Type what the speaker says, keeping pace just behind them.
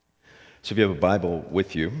So if you have a Bible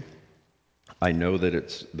with you, I know that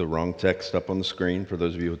it's the wrong text up on the screen for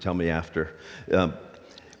those of you who tell me after. Um,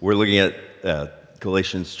 we're looking at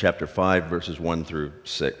Galatians chapter 5, verses 1 through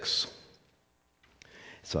 6.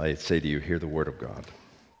 So I say to you, hear the word of God.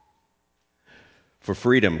 For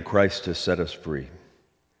freedom, Christ has set us free.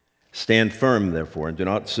 Stand firm, therefore, and do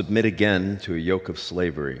not submit again to a yoke of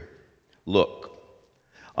slavery. Look,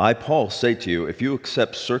 I, Paul, say to you, if you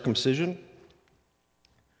accept circumcision,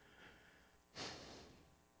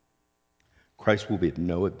 Christ will be of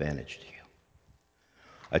no advantage to you.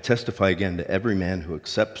 I testify again to every man who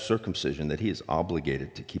accepts circumcision that he is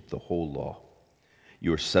obligated to keep the whole law.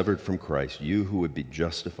 You are severed from Christ, you who would be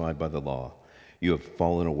justified by the law. You have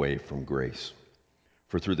fallen away from grace.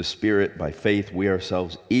 For through the Spirit, by faith, we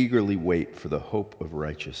ourselves eagerly wait for the hope of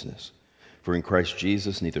righteousness. For in Christ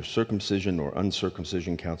Jesus, neither circumcision nor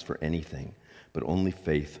uncircumcision counts for anything, but only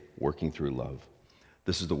faith working through love.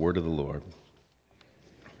 This is the word of the Lord.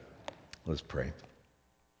 Let's pray.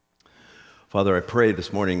 Father, I pray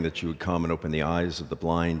this morning that you would come and open the eyes of the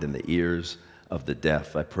blind and the ears of the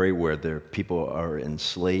deaf. I pray where their people are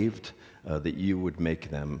enslaved, that you would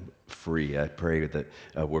make them free. I pray that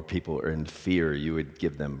where people are in fear, you would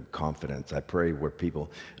give them confidence. I pray where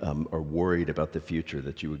people are worried about the future,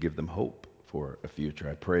 that you would give them hope for a future.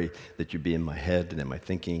 I pray that you be in my head and in my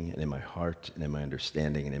thinking and in my heart and in my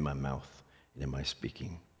understanding and in my mouth and in my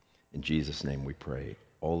speaking. In Jesus' name we pray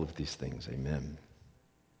all of these things. Amen.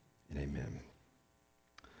 And amen.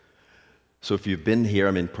 So if you've been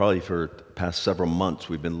here, probably for the past several months,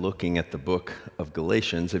 we've been looking at the book of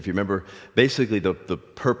Galatians. If you remember, basically the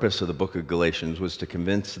purpose of the book of Galatians was to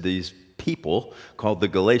convince these people called the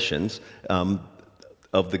Galatians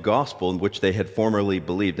of the gospel in which they had formerly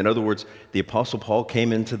believed. In other words, the Apostle Paul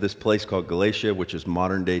came into this place called Galatia, which is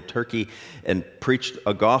modern-day Turkey, and preached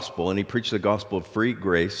a gospel, and he preached the gospel of free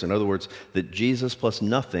grace. In other words, that Jesus plus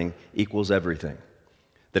nothing equals everything.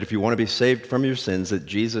 That if you want to be saved from your sins, that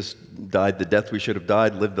Jesus died the death we should have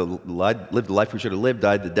died, lived the life we should have lived,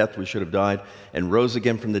 died the death we should have died, and rose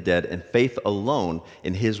again from the dead, and faith alone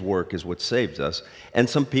in his work is what saves us. And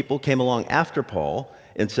some people came along after Paul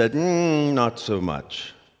and said, not so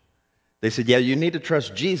much. They said, yeah, you need to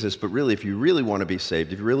trust Jesus, but really, if you really want to be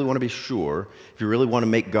saved, if you really want to be sure, if you really want to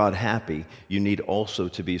make God happy, you need also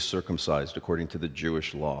to be circumcised according to the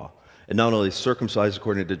Jewish law. And not only circumcised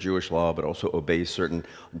according to Jewish law, but also obey certain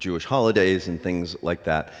Jewish holidays and things like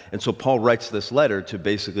that. And so Paul writes this letter to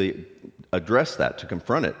basically address that, to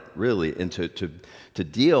confront it, really, and to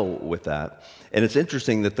deal with that. And it's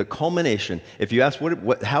interesting that the culmination, if you ask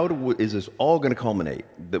how is this all going to culminate,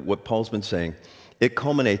 that what Paul's been saying, it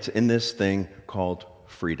culminates in this thing called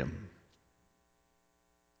freedom.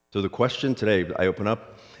 So the question today I open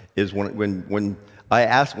up is when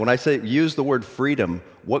I say use the word freedom,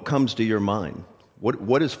 what comes to your mind?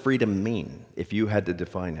 What does freedom mean if you had to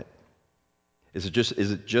define it? Is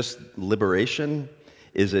it just liberation?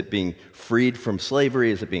 Is it being freed from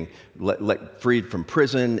slavery? Is it being freed from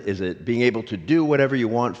prison? Is it being able to do whatever you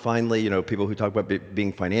want finally? People who talk about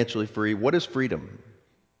being financially free. What is freedom?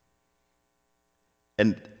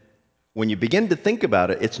 And when you begin to think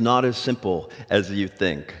about it, it's not as simple as you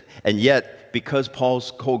think. And yet, because Paul's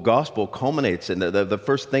whole gospel culminates, and the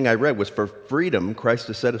first thing I read was for freedom, Christ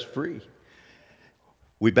has set us free.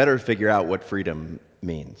 We better figure out what freedom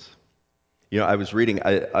means. I was reading,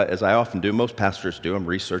 as I often do, most pastors do, I'm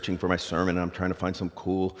researching for my sermon, and I'm trying to find some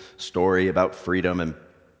cool story about freedom, and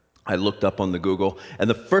I looked up on the Google, and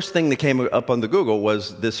the first thing that came up on the Google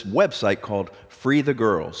was this website called Free the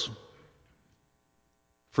Girls.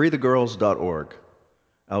 freethegirls.org.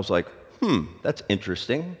 I was like, that's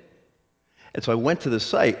interesting. And so I went to the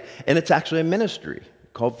site, and it's actually a ministry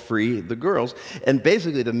called Free the Girls. And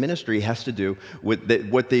basically the ministry has to do with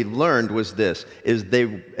what they learned was this, is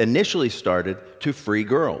they initially started to free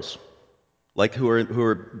girls, like who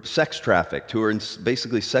are sex trafficked, who are in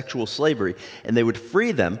basically sexual slavery, and they would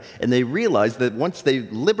free them, and they realized that once they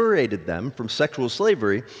liberated them from sexual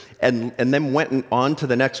slavery and then went on to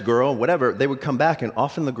the next girl, whatever, they would come back, and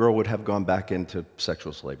often the girl would have gone back into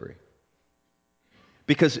sexual slavery.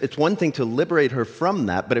 Because it's one thing to liberate her from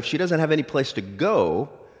that, but if she doesn't have any place to go,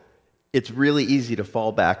 it's really easy to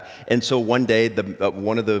fall back. And so one day,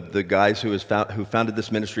 one of the guys who founded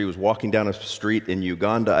this ministry was walking down a street in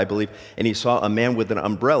Uganda, I believe, and he saw a man with an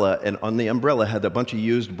umbrella, and on the umbrella had a bunch of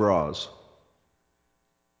used bras.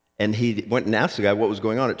 And he went and asked the guy what was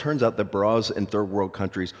going on. It turns out that bras in third world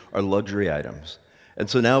countries are luxury items. And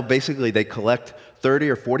so now basically they collect 30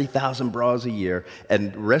 or 40,000 bras a year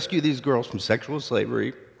and rescue these girls from sexual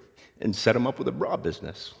slavery and set them up with a bra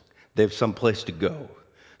business. They have some place to go.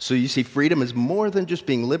 So you see, freedom is more than just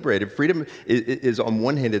being liberated. Freedom is on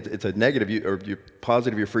one hand, it's a negative, or you're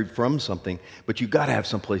positive, you're free from something, but you got to have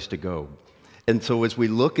some place to go. And so as we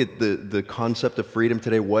look at the concept of freedom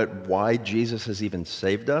today, why Jesus has even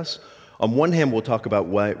saved us, on one hand, we'll talk about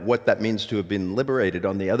what that means to have been liberated.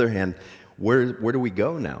 On the other hand, where do we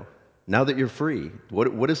go now? Now that you're free,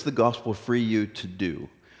 what does the gospel free you to do?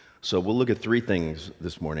 So we'll look at three things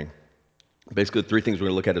this morning. Basically, three things we're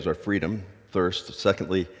going to look at is our freedom first.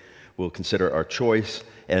 Secondly, we'll consider our choice.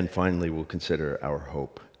 And finally, we'll consider our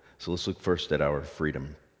hope. So let's look first at our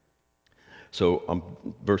freedom. So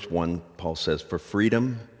verse 1, Paul says, "For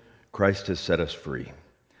freedom, Christ has set us free.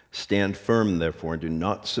 Stand firm, therefore, and do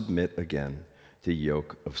not submit again to the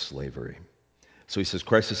yoke of slavery." So he says,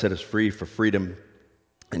 Christ has set us free for freedom.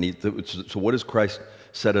 So what does Christ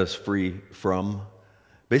set us free from?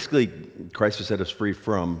 Basically, Christ has set us free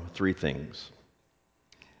from three things.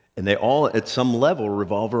 And they all, at some level,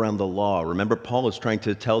 revolve around the law. Remember, Paul is trying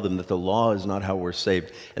to tell them that the law is not how we're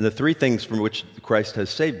saved. And the three things from which Christ has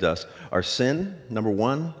saved us are sin, number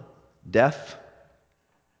one, death,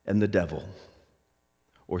 and the devil.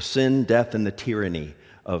 Or sin, death, and the tyranny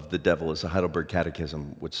of the devil, as the Heidelberg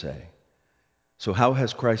Catechism would say. So how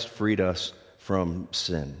has Christ freed us from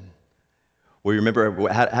sin? Well, you remember,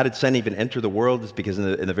 how did sin even enter the world? It's because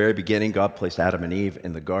in the very beginning, God placed Adam and Eve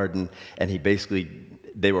in the garden, and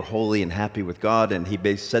they were holy and happy with God, and he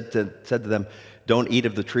said to them, "Don't eat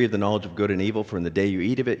of the tree of the knowledge of good and evil, for in the day you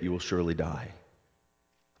eat of it, you will surely die."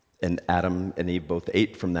 And Adam and Eve both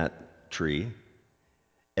ate from that tree.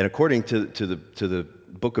 And according to the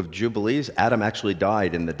book of Jubilees, Adam actually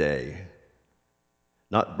died in the day.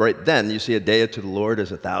 Not right then. You see, a day to the Lord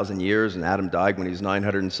is 1,000 years, and Adam died when he was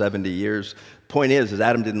 970 years. Point is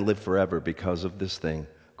Adam didn't live forever because of this thing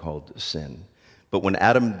called sin. But when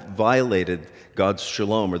Adam violated God's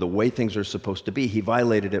shalom, or the way things are supposed to be, he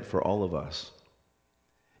violated it for all of us.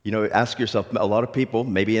 You know, ask yourself, a lot of people,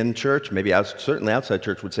 maybe in church, certainly outside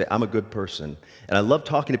church, would say, "I'm a good person." And I love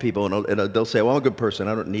talking to people, and they'll say, "Well, I'm a good person,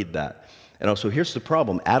 I don't need that." And also, here's the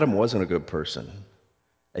problem. Adam wasn't a good person.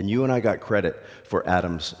 And you and I got credit for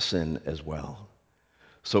Adam's sin as well.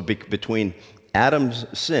 So between Adam's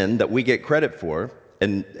sin that we get credit for,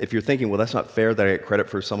 and if you're thinking, well, that's not fair that I get credit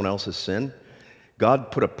for someone else's sin,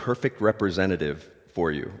 God put a perfect representative for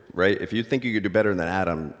you, right? If you think you could do better than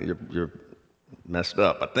Adam, you're messed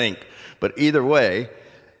up, I think. But either way,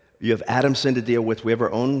 you have Adam's sin to deal with. We have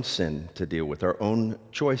our own sin to deal with, our own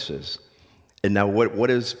choices. And now what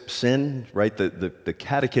is sin, right? The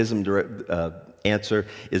catechism answer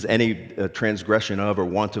is any transgression of or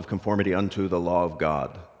want of conformity unto the law of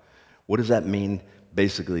God. What does that mean?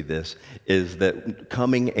 Basically this is that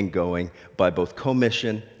coming and going by both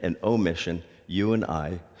commission and omission, you and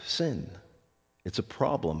I sin. It's a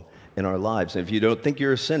problem in our lives. And if you don't think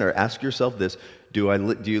you're a sinner, ask yourself this: do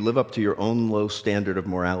you live up to your own low standard of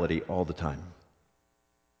morality all the time?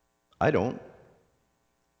 I don't.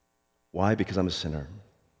 Why? Because I'm a sinner.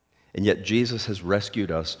 And yet Jesus has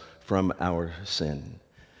rescued us from our sin.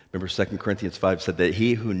 Remember 2 Corinthians 5 said that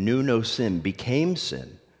he who knew no sin became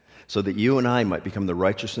sin so that you and I might become the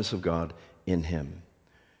righteousness of God in him.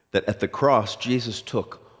 That at the cross, Jesus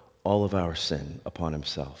took all of our sin upon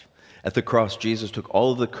himself. At the cross, Jesus took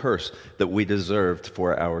all of the curse that we deserved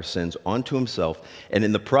for our sins onto himself, and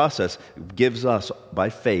in the process gives us, by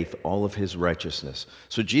faith, all of his righteousness.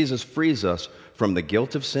 So Jesus frees us from the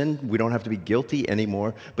guilt of sin. We don't have to be guilty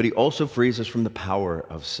anymore, but he also frees us from the power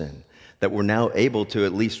of sin, that we're now able to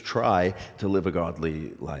at least try to live a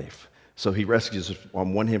godly life. So he rescues us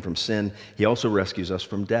on one hand from sin. He also rescues us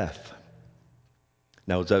from death.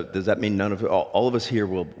 Now, does that mean all of us here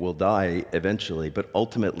will die eventually? But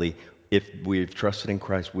ultimately, if we've trusted in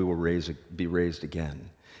Christ, we will be raised again.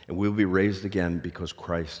 And we will be raised again because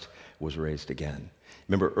Christ was raised again.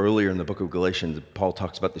 Remember earlier in the book of Galatians, Paul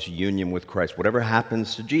talks about this union with Christ. Whatever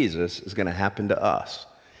happens to Jesus is going to happen to us.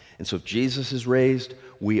 And so if Jesus is raised,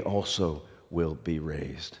 we also will be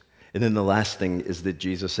raised. And then the last thing is that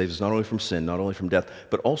Jesus saves us not only from sin, not only from death,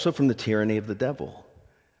 but also from the tyranny of the devil.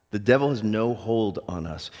 The devil has no hold on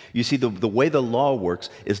us. You see, the way the law works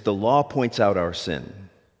is the law points out our sin.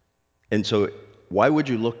 And so why would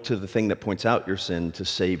you look to the thing that points out your sin to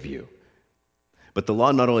save you? But the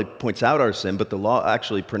law not only points out our sin, but the law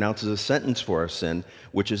actually pronounces a sentence for our sin,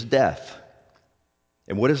 which is death.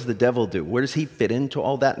 And what does the devil do? Where does he fit into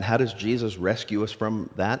all that? And how does Jesus rescue us from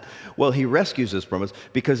that? Well, he rescues us from us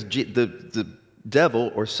because the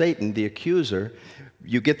devil, or Satan, the accuser,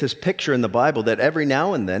 you get this picture in the Bible that every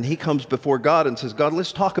now and then he comes before God and says, "God,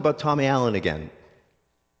 let's talk about Tommy Allen again.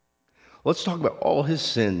 Let's talk about all his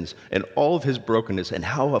sins and all of his brokenness and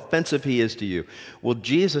how offensive he is to you. Well,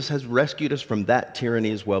 Jesus has rescued us from that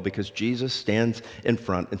tyranny as well because Jesus stands in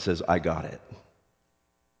front and says, I got it.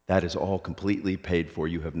 That is all completely paid for.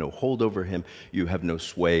 You have no hold over him. You have no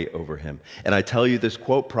sway over him. And I tell you this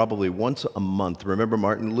quote probably once a month. Remember,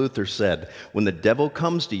 Martin Luther said, when the devil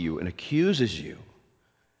comes to you and accuses you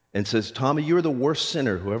and says, Tommy, you're the worst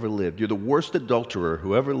sinner who ever lived. You're the worst adulterer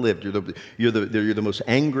who ever lived. You're the most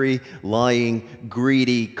angry, lying,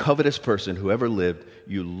 greedy, covetous person who ever lived.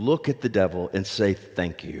 You look at the devil and say,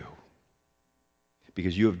 thank you.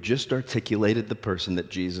 Because you have just articulated the person that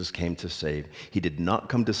Jesus came to save. He did not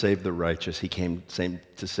come to save the righteous. He came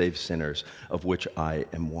to save sinners, of which I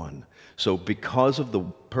am one. So because of the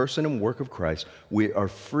person and work of Christ, we are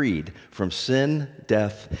freed from sin,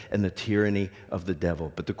 death, and the tyranny of the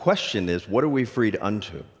devil. But the question is, what are we freed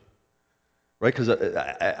unto? Right? Because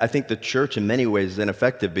I think the church in many ways is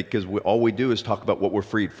ineffective because all we do is talk about what we're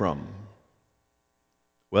freed from.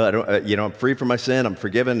 Well, I'm free from my sin, I'm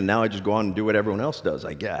forgiven, and now I just go on and do what everyone else does,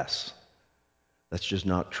 I guess. That's just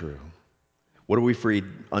not true. What are we freed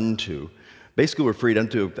unto? Basically, we're freed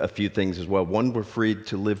unto a few things as well. One, we're freed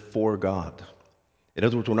to live for God. In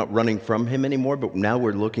other words, we're not running from him anymore, but now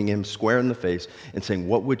we're looking him square in the face and saying,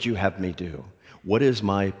 what would you have me do? What is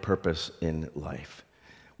my purpose in life?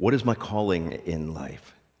 What is my calling in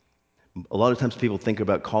life? A lot of times people think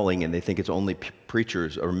about calling and they think it's only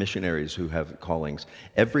preachers or missionaries who have callings.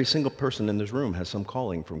 Every single person in this room has some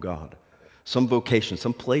calling from God, some vocation,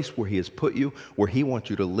 some place where he has put you, where he wants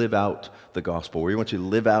you to live out the gospel, where he wants you to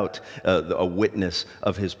live out a witness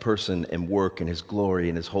of his person and work and his glory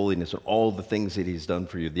and his holiness and all the things that he's done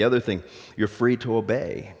for you. The other thing, you're free to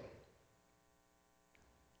obey.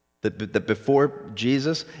 That before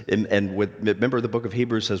Jesus, remember the book of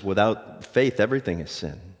Hebrews says, without faith, everything is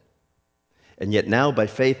sin. And yet now, by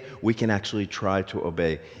faith, we can actually try to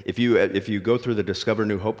obey. If you go through the Discover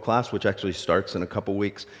New Hope class, which actually starts in a couple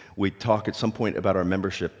weeks, we talk at some point about our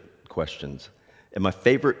membership questions. And my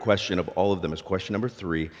favorite question of all of them is question number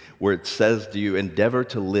 3, where it says, do you endeavor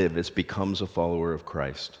to live as becomes a follower of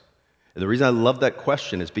Christ? And the reason I love that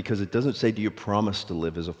question is because it doesn't say, do you promise to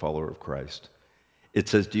live as a follower of Christ? It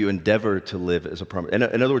says, do you endeavor to live as a promise? In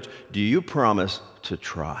other words, do you promise to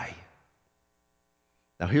try?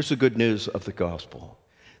 Now, here's the good news of the gospel,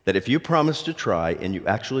 that if you promise to try and you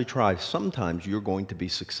actually try, sometimes you're going to be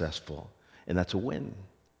successful, and that's a win.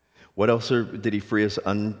 What else did he free us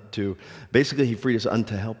unto? Basically, he freed us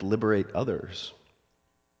unto help liberate others.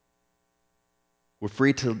 We're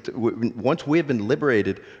free once we have been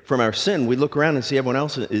liberated from our sin, we look around and see everyone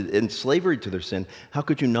else in slavery to their sin. How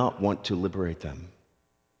could you not want to liberate them?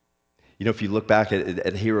 You know, if you look back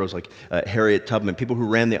at heroes like Harriet Tubman, people who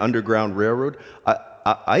ran the Underground Railroad,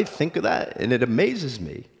 I think of that and it amazes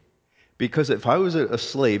me. Because if I was a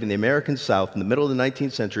slave in the American South in the middle of the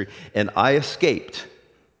 19th century and I escaped,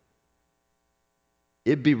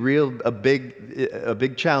 it'd be a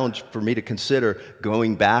big challenge for me to consider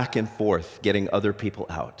going back and forth, getting other people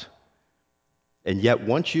out. And yet,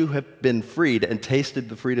 once you have been freed and tasted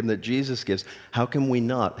the freedom that Jesus gives, how can we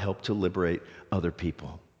not help to liberate other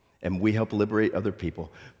people? And we help liberate other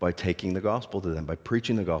people by taking the gospel to them, by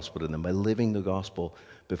preaching the gospel to them, by living the gospel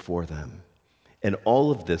before them. And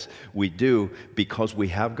all of this we do because we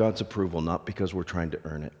have God's approval, not because we're trying to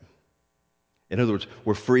earn it. In other words,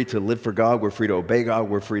 we're free to live for God, we're free to obey God,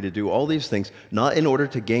 we're free to do all these things, not in order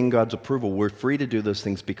to gain God's approval. We're free to do those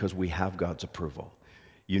things because we have God's approval.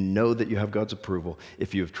 You know that you have God's approval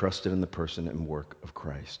if you have trusted in the person and work of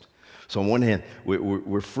Christ. So on one hand,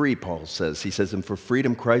 we're free, Paul says. He says, and for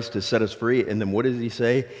freedom Christ has set us free. And then what does he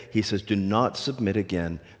say? He says, do not submit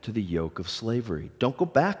again to the yoke of slavery. Don't go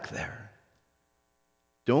back there.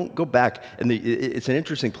 Don't go back. And it's an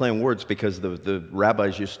interesting play on words because the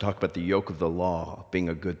rabbis used to talk about the yoke of the law being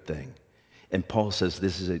a good thing. And Paul says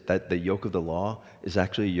that the yoke of the law is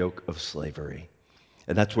actually a yoke of slavery.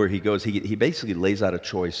 And that's where he goes. He basically lays out a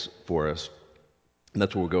choice for us. And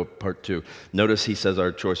that's where we'll go, part 2. Notice he says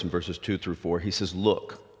our choice in verses 2 through 4. He says,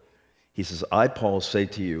 look, he says, I, Paul, say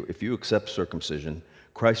to you, if you accept circumcision,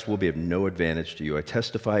 Christ will be of no advantage to you. I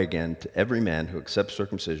testify again to every man who accepts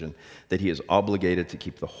circumcision that he is obligated to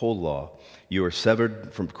keep the whole law. You are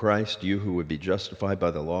severed from Christ, you who would be justified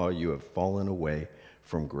by the law, you have fallen away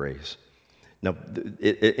from grace. Now,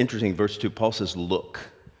 interesting, verse 2, Paul says, look.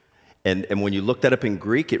 And when you look that up in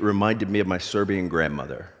Greek, it reminded me of my Serbian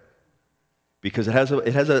grandmother. Because it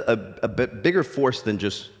has a bit bigger force than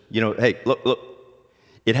just, hey, look.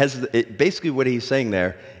 Basically what he's saying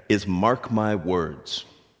there is mark my words.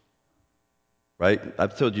 right?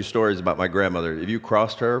 I've told you stories about my grandmother. If you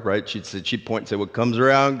crossed her, right, she'd point and say, "What comes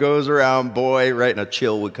around goes around, boy," right? And a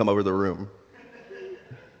chill would come over the room.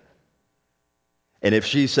 And if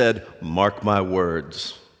she said, "Mark my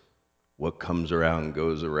words, what comes around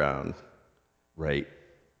goes around," right?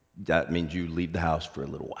 That means you leave the house for a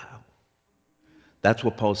little while. That's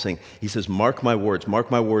what Paul's saying. He says, "Mark my words." Mark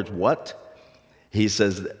my words, what? He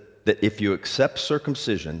says that if you accept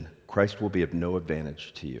circumcision, Christ will be of no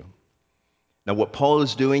advantage to you. Now, what Paul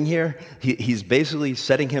is doing here, he's basically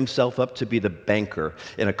setting himself up to be the banker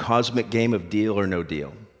in a cosmic game of Deal or No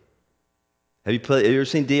Deal. Have you ever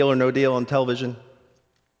seen Deal or No Deal on television?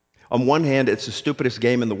 On one hand, it's the stupidest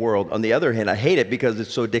game in the world. On the other hand, I hate it because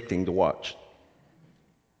it's so addicting to watch.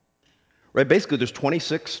 Right? Basically, there's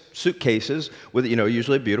 26 suitcases with,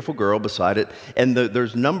 usually a beautiful girl beside it, and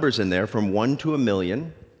there's numbers in there from 1 to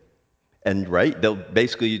 1,000,000. And right, they'll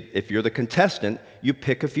basically, if you're the contestant, you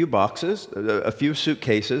pick a few boxes, a few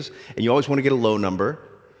suitcases, and you always want to get a low number,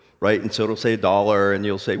 right? And so it'll say $1, and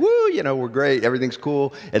you'll say, "Woo, we're great, everything's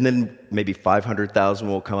cool." And then maybe 500,000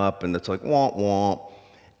 will come up, and it's like, womp womp.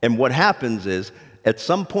 And what happens is, at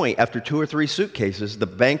some point, after 2 or 3 suitcases, the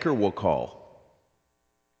banker will call.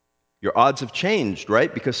 Your odds have changed,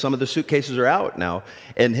 right? Because some of the suitcases are out now.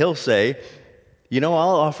 And he'll say, "I'll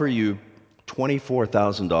offer you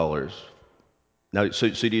 $24,000. Now, so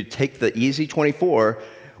do you take the easy 24,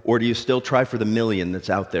 or do you still try for the million that's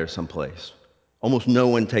out there someplace?" Almost no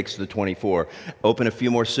one takes the 24. Open a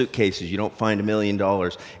few more suitcases, you don't find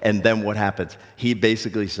 $1,000,000, and then what happens? He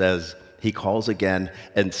basically says, he calls again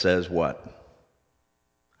and says what?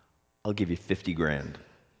 "I'll give you 50 grand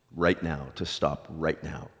right now to stop right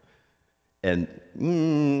now." And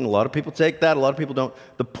a lot of people take that, a lot of people don't.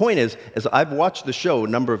 The point is, as I've watched the show a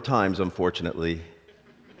number of times, unfortunately,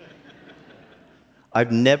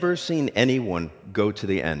 I've never seen anyone go to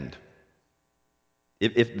the end.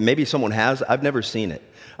 If maybe someone has, I've never seen it.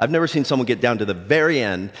 I've never seen someone get down to the very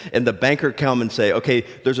end and the banker come and say, "Okay,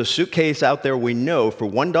 there's a suitcase out there we know for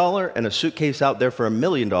 $1 and a suitcase out there for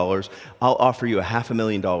 $1,000,000. I'll offer you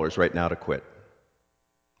 $500,000 right now to quit."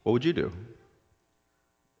 What would you do?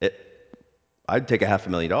 I'd take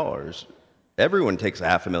 $500,000. Everyone takes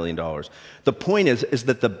 $500,000. The point is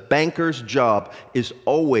that the banker's job is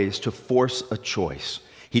always to force a choice.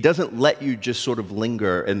 He doesn't let you just sort of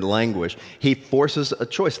linger and languish. He forces a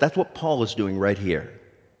choice. That's what Paul is doing right here.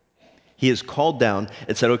 He is called down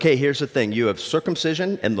and said, "Okay, here's the thing. You have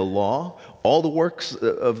circumcision and the law, all the works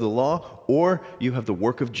of the law, or you have the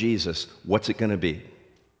work of Jesus. What's it going to be?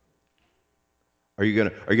 Are you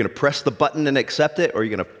going to press the button and accept it, or are you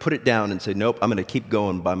going to put it down and say, 'Nope, I'm going to keep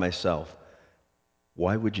going by myself'?"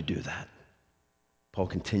 Why would you do that? Paul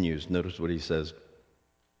continues. Notice what he says.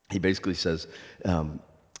 He basically says,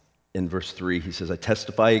 in verse 3, he says, "I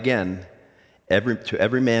testify again, to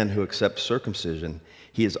every man who accepts circumcision,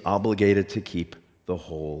 he is obligated to keep the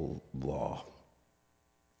whole law."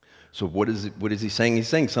 So what is he saying? He's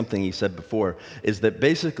saying something he said before, is that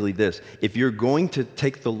basically this: if you're going to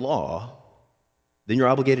take the law, then you're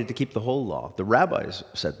obligated to keep the whole law. The rabbis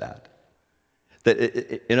said that.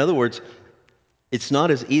 In other words, it's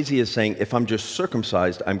not as easy as saying, if I'm just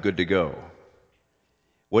circumcised, I'm good to go.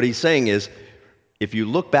 What he's saying is, if you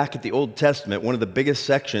look back at the Old Testament, one of the biggest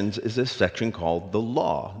sections is this section called the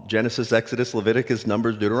law. Genesis, Exodus, Leviticus,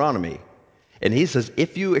 Numbers, Deuteronomy. And he says,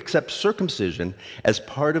 if you accept circumcision as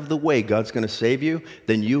part of the way God's going to save you,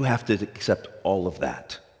 then you have to accept all of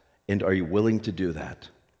that. And are you willing to do that?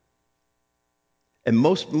 And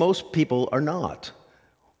most people are not.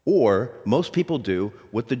 Or most people do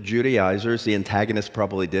what the Judaizers, the antagonists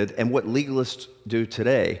probably did, and what legalists do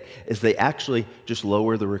today, is they actually just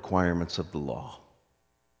lower the requirements of the law.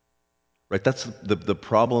 Right? That's the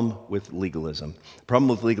problem with legalism. The problem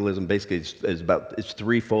with legalism basically is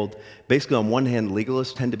threefold. Basically, on one hand,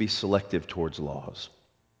 legalists tend to be selective towards laws.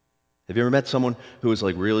 Have you ever met someone who is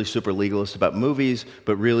like really super legalist about movies,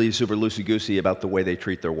 but really super loosey-goosey about the way they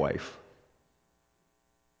treat their wife?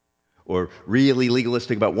 Or really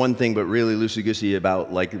legalistic about one thing, but really loosey-goosey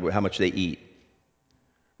about like how much they eat?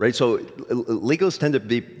 Right? So legalists tend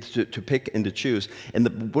to pick and to choose.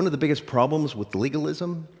 And one of the biggest problems with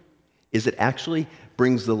legalism is it actually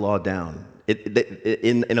brings the law down.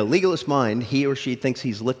 In a legalist mind, he or she thinks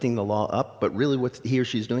he's lifting the law up, but really what he or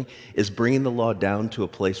she's doing is bringing the law down to a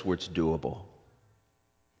place where it's doable.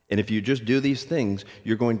 And if you just do these things,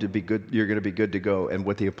 you're going to be good. You're going to be good to go. And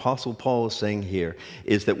what the Apostle Paul is saying here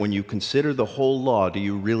is that when you consider the whole law, do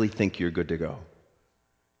you really think you're good to go?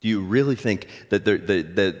 Do you really think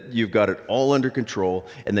that you've got it all under control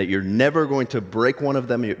and that you're never going to break one of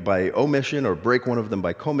them by omission or break one of them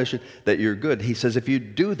by commission, that you're good? He says if you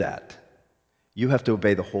do that, You have to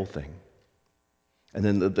obey the whole thing. And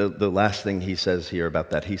then the last thing he says here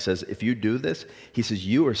about that, he says, if you do this, he says,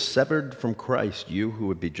 you are severed from Christ, you who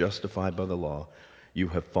would be justified by the law. You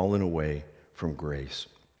have fallen away from grace.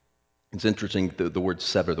 It's interesting, the word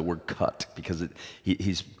sever, the word cut, because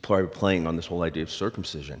he's probably playing on this whole idea of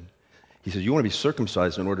circumcision. He says, you want to be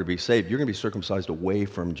circumcised in order to be saved. You're going to be circumcised away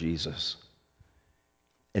from Jesus.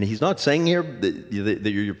 And he's not saying here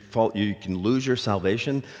that you can lose your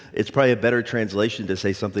salvation. It's probably a better translation to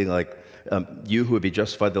say something like, you who would be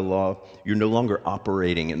justified by the law, you're no longer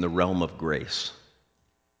operating in the realm of grace.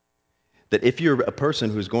 That if you're a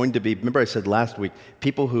person who's going to be, remember I said last week,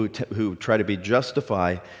 people who try to be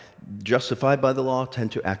justified by the law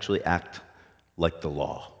tend to actually act like the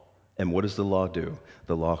law. And what does the law do?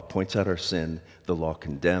 The law points out our sin, the law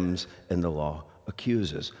condemns, and the law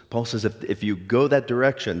accuses. Paul says if you go that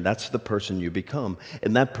direction, that's the person you become,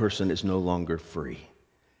 and that person is no longer free.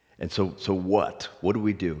 And so what? What do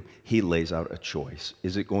we do? He lays out a choice.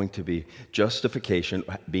 Is it going to be justification,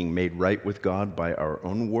 being made right with God by our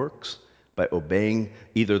own works, by obeying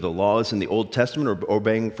either the laws in the Old Testament or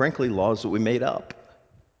obeying, frankly, laws that we made up?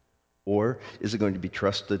 Or is it going to be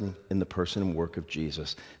trusted in the person and work of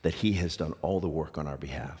Jesus, that he has done all the work on our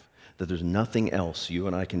behalf, that there's nothing else you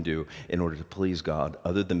and I can do in order to please God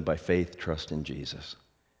other than by faith, trust in Jesus?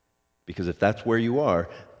 Because if that's where you are,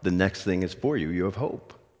 the next thing is for you. You have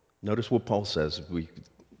hope. Notice what Paul says as we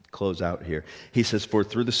close out here. He says, for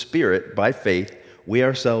through the Spirit, by faith, we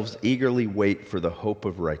ourselves eagerly wait for the hope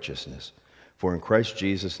of righteousness. For in Christ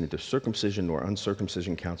Jesus, neither circumcision nor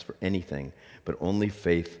uncircumcision counts for anything, but only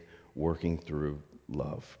faith working through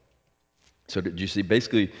love. So did you see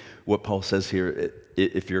basically what Paul says here?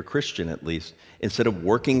 If you're a Christian at least, instead of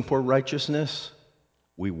working for righteousness,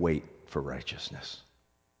 we wait for righteousness.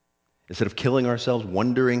 Instead of killing ourselves,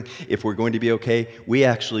 wondering if we're going to be okay, we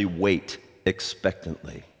actually wait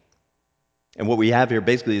expectantly. And what we have here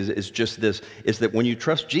basically is just this, is that when you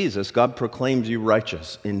trust Jesus, God proclaims you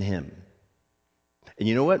righteous in him. And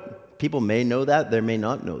you know what? People may know that, they may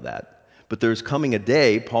not know that. But there's coming a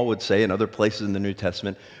day, Paul would say in other places in the New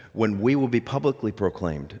Testament, when we will be publicly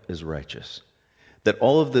proclaimed as righteous. That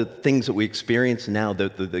all of the things that we experience now,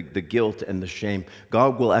 the guilt and the shame,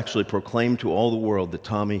 God will actually proclaim to all the world that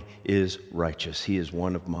Tommy is righteous. He is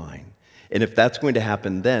one of mine. And if that's going to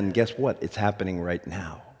happen then, guess what? It's happening right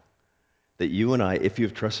now. That you and I, if you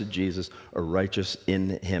have trusted Jesus, are righteous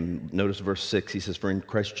in him. Notice verse 6, he says, for in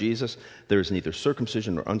Christ Jesus, there is neither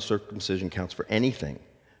circumcision nor uncircumcision counts for anything,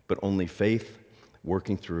 but only faith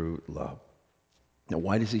working through love. Now,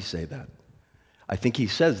 why does he say that? I think he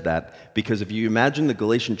says that because if you imagine the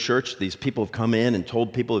Galatian church, these people have come in and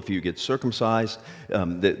told people if you get circumcised,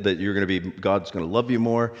 that you're going to be, God's going to love you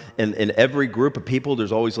more. And in every group of people,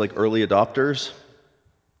 there's always like early adopters.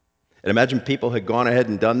 And imagine people had gone ahead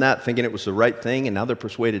and done that, thinking it was the right thing, and now they're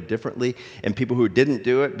persuaded differently. And people who didn't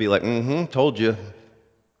do it be like, told you.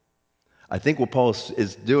 I think what Paul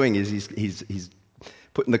is doing is he's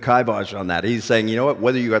putting the kibosh on that. He's saying, you know what,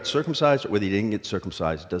 whether you got circumcised or whether you didn't get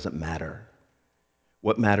circumcised, it doesn't matter.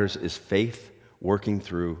 What matters is faith working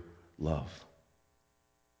through love.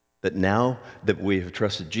 That now that we have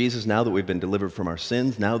trusted Jesus, now that we've been delivered from our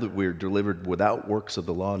sins, now that we're delivered without works of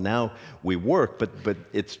the law, now we work, but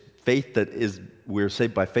it's faith that is, we're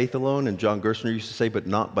saved by faith alone, and John Gerstner used to say, but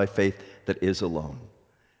not by faith that is alone.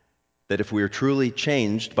 That if we are truly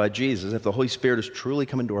changed by Jesus, if the Holy Spirit has truly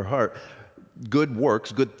come into our heart, good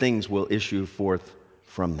works, good things will issue forth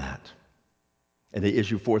from that. And they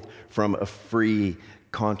issue forth from a free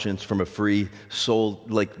conscience, from a free soul.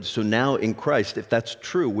 So now in Christ, if that's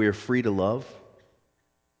true, we're free to love.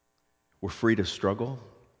 We're free to struggle.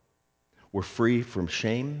 We're free from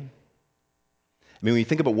shame. I mean, when you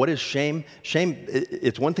think about what is shame,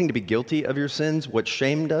 it's one thing to be guilty of your sins. What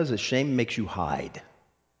shame does is shame makes you hide.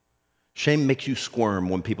 Shame makes you squirm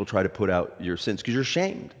when people try to put out your sins because you're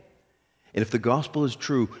shamed. And if the gospel is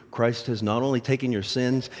true, Christ has not only taken your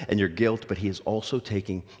sins and your guilt, but he is also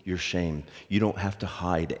taking your shame. You don't have to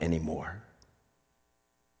hide anymore.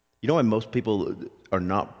 You know why most people are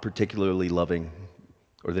not particularly loving,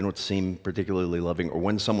 or they don't seem particularly loving, or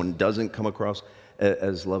when someone doesn't come across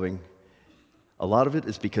as loving? A lot of it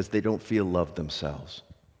is because they don't feel loved themselves.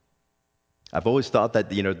 I've always thought that,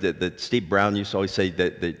 that Steve Brown used to always say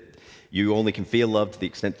that you only can feel loved to the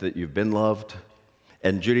extent that you've been loved.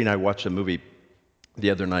 And Judy and I watched a movie the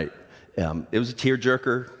other night. It was a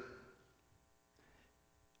tearjerker,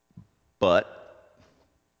 but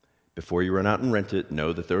before you run out and rent it,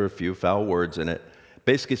 know that there are a few foul words in it.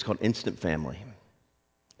 Basically, it's called Instant Family.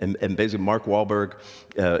 And basically, Mark Wahlberg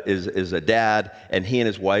is a dad, and he and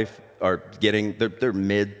his wife are they're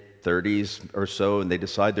mid mid-30s or so, and they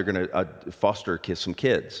decide they're going to foster some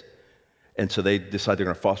kids. And so they decide they're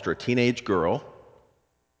going to foster a teenage girl,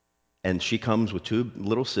 and she comes with two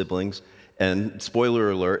little siblings, and spoiler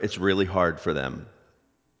alert, it's really hard for them.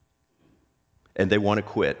 And they want to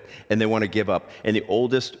quit, and they want to give up. And the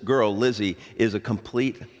oldest girl, Lizzie, is a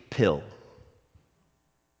complete pill.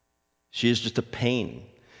 She is just a pain.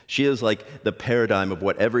 She is like the paradigm of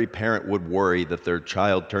what every parent would worry that their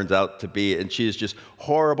child turns out to be, and she is just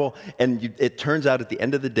horrible. And it turns out at the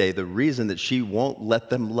end of the day, the reason that she won't let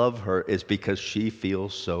them love her is because she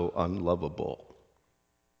feels so unlovable.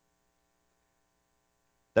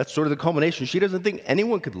 That's sort of the culmination. She doesn't think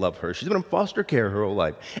anyone could love her. She's been in foster care her whole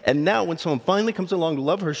life. And now when someone finally comes along to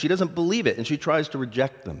love her, she doesn't believe it, and she tries to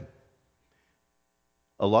reject them.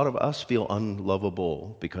 A lot of us feel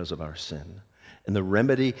unlovable because of our sin. And the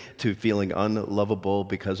remedy to feeling unlovable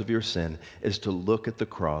because of your sin is to look at the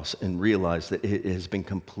cross and realize that it has been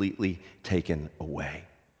completely taken away.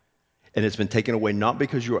 And it's been taken away not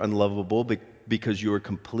because you're unlovable, but because you are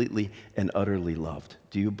completely and utterly loved.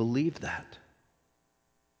 Do you believe that?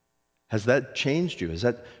 Has that changed you? Has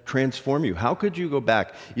that transformed you? How could you go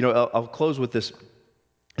back? You know, I'll close with this.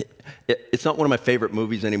 It's not one of my favorite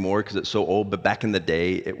movies anymore because it's so old, but back in the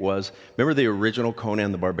day it was. Remember the original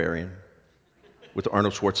Conan the Barbarian with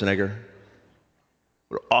Arnold Schwarzenegger?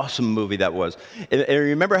 What an awesome movie that was. And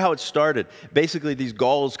remember how it started. Basically, these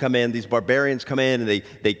Gauls come in, these barbarians come in, and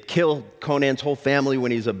they kill Conan's whole family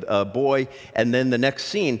when he's a boy. And then the next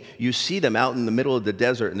scene, you see them out in the middle of the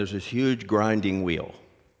desert, and there's this huge grinding wheel.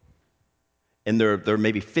 And there are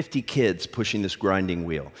maybe 50 kids pushing this grinding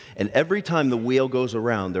wheel. And every time the wheel goes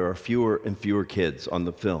around, there are fewer and fewer kids on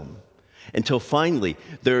the film. Until finally,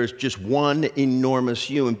 there's just one enormous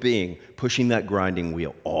human being pushing that grinding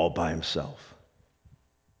wheel all by himself.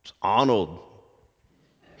 It's Arnold.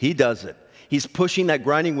 He does it. He's pushing that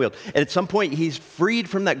grinding wheel. And at some point, he's freed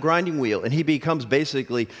from that grinding wheel, and he becomes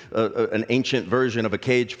basically an ancient version of a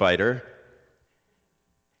cage fighter.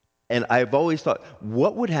 And I've always thought,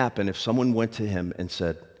 what would happen if someone went to him and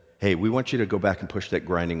said, hey, we want you to go back and push that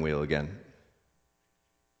grinding wheel again?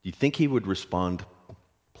 Do you think he would respond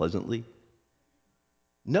pleasantly?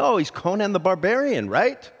 No, he's Conan the Barbarian,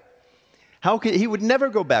 right? He would never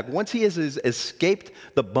go back. Once he has escaped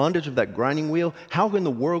the bondage of that grinding wheel, how in the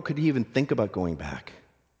world could he even think about going back?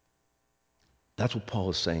 That's what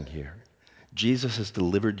Paul is saying here. Jesus has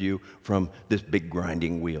delivered you from this big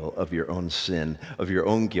grinding wheel of your own sin, of your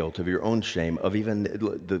own guilt, of your own shame, of even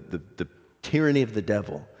the tyranny of the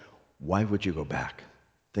devil. Why would you go back?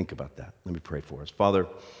 Think about that. Let me pray for us. Father,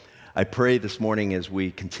 I pray this morning as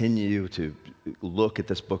we continue to look at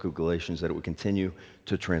this book of Galatians that it would continue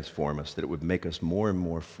to transform us, that it would make us more and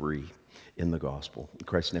more free in the gospel. In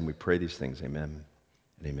Christ's name we pray these things. Amen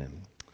and amen.